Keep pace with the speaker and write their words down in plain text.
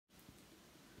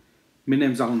My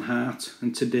name's Alan Hart,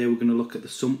 and today we're going to look at the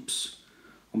sumps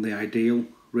on the Ideal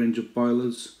range of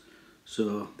boilers.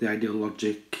 So the Ideal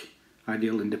Logic,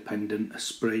 Ideal Independent,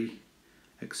 Esprit,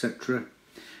 etc.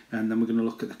 And then we're going to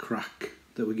look at the crack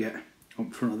that we get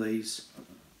on front of these.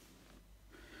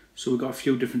 So we've got a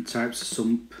few different types of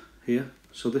sump here.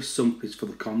 So this sump is for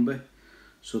the combi.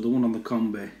 So the one on the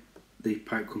combi, the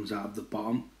pipe comes out of the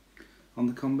bottom on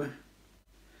the combi.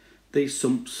 These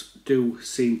sumps do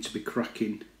seem to be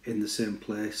cracking in the same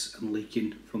place and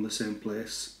leaking from the same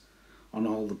place on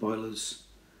all the boilers.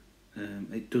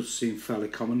 It does seem fairly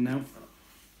common now.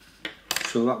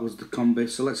 So that was the combi.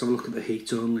 So let's have a look at the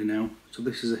heat only now. So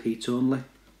this is a heat only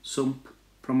sump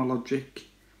from a Logic.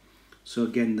 So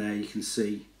again there you can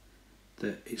see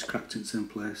that it's cracked in the same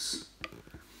place,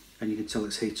 and you can tell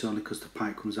it's heat only because the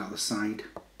pipe comes out the side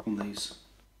on these.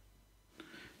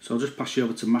 So I'll just pass you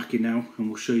over to Mackie now, and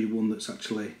we'll show you one that's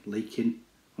actually leaking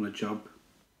on a job.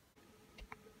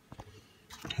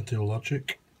 Ideal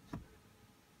Logic.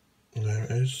 There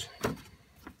it is.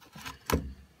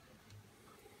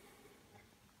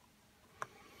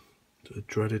 The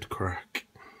dreaded crack.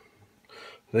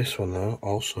 This one though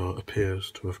also appears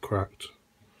to have cracked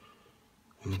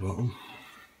on the bottom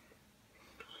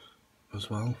as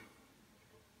well.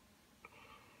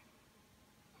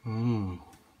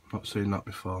 Not seen that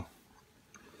before.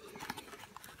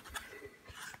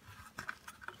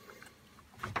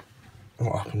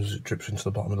 What happens is it drips into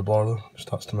the bottom of the boiler, it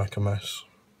starts to make a mess.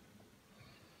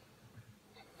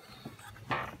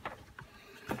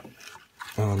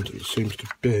 And it seems to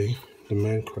be the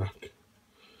main crack.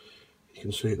 You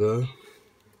can see it there.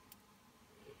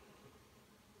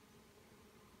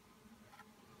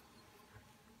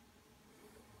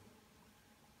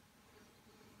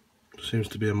 Seems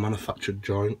to be a manufactured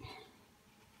joint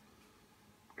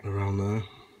around there,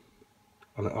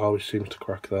 and it always seems to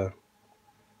crack there.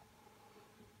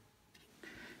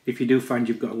 If you do find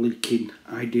you've got a leaking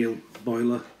Ideal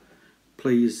boiler,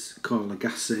 please call a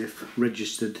gas safe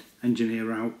registered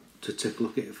engineer out to take a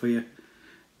look at it for you.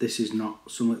 This is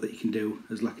not something that you can do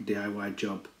as like a DIY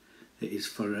job. It is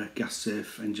for gas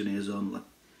safe engineers only.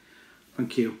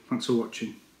 Thank you, thanks for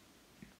watching.